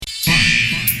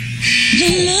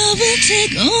love will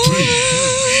take over.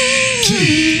 3,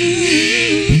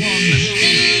 2, 1,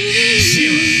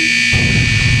 0.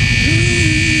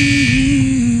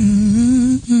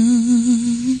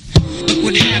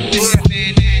 What happened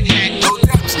in Manhattan? No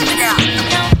doubt, check it out.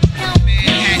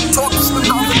 Talk to some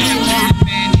dog again,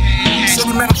 man.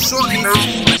 City man, shorty, man.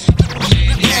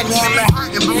 Yeah, man,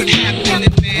 Manhattan, man. What happened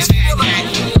in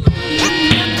Manhattan?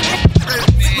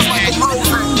 It's like a rose,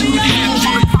 man.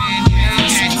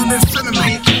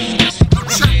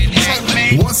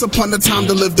 Once upon a time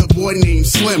there lived a boy named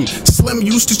Slim. Slim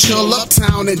used to chill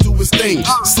uptown and do his thing.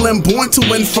 Slim born to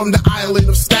win from the island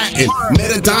of Staten.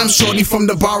 Met a dime shorty from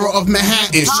the borough of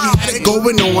Manhattan. She had it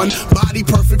going on, body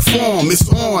perfect form. It's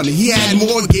on. He had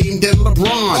more game than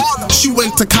LeBron. She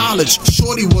went to college.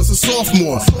 Shorty was a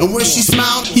sophomore. And when she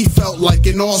smiled, he felt like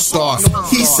an all-star.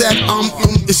 He said,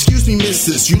 excuse me,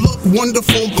 missus. You look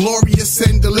wonderful, glorious,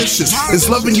 and delicious. Is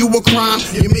loving you a crime?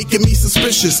 You're making me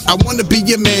suspicious. I wanna be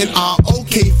your man,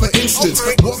 okay, for instance.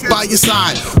 Walk by your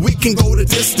side, we can go the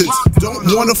distance. Don't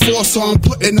wanna force, so I'm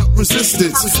putting up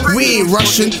resistance. We ain't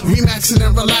rushing, we maxing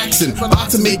and relaxing. About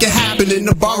to make it happen in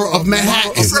the borough of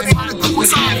Manhattan.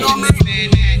 What happened in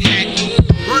Manhattan?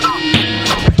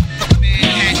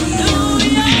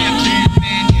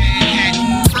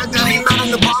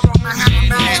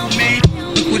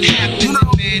 What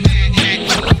happened in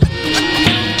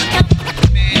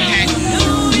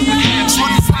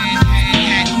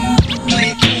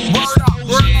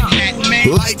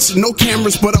Lights, no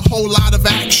cameras, but a whole lot of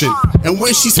action. And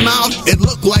when she smiled, it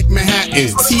looked like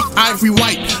Manhattan. Teeth ivory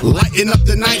white, lighting up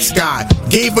the night sky.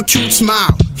 Gave a cute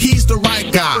smile, he's the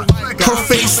right guy. Her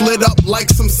face lit up like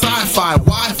some sci-fi,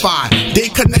 Wi-Fi. They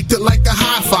connected like a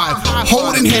high five.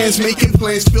 Holding hands, making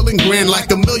plans, feeling grand like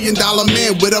 $1 million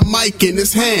man with a mic in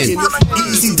his hand.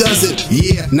 Easy does it,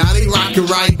 yeah, now they rockin'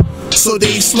 right. So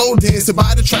they slow dancing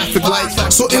by the traffic light.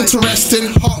 So interesting,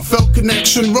 heartfelt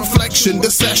connection, reflection. The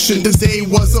session, the day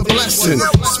was a blessing.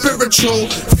 Spiritual,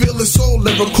 feeling so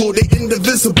lyrical. They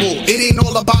indivisible, it ain't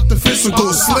all about the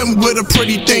physical. Slim with a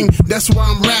pretty thing, that's why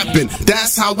I'm rapping.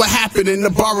 That's how it happened in the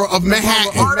borough of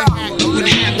Manhattan. What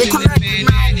happened in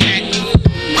Manhattan?